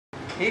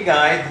Hey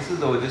guys, this is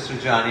Ojas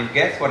Rajani.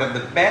 Guess what?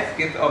 The best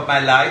gift of my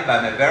life by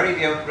my very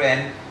dear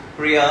friend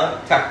Priyal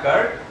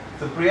Thakkar.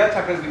 So Priyal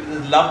Thakkar gives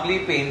this lovely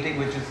painting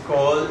which is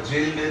called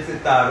Jil Mein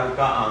Sitaro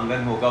Ka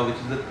Angan Hoga, which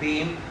is a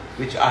theme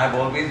which I have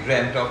always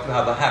dreamt of, to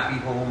have a happy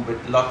home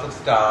with lots of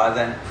stars.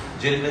 And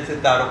Jil Mein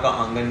Sitaro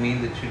Ka Angan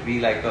means it should be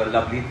like a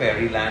lovely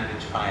fairyland,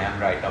 which I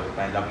am right now with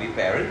my lovely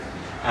parents.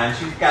 And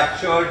she's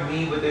captured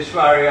me with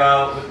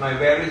Ishwarya, with my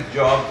various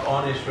jobs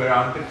on Ishwarya,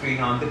 on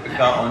Katrina, on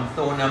Deepika, on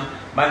Sonam.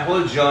 My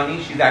whole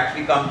journey, she's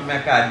actually come to my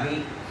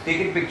academy,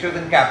 taken pictures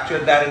and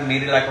captured that and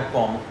made it like a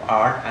form of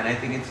art. And I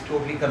think it's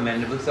totally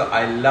commendable. So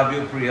I love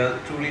you,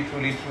 Priyal. Truly,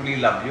 truly, truly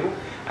love you.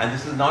 And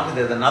this is not,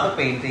 there's another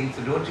painting,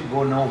 so don't you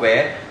go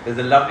nowhere. There's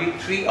a lovely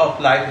tree of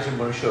light which I'm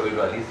going to show you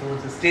really soon.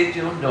 So stay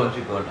tuned, don't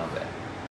you go nowhere.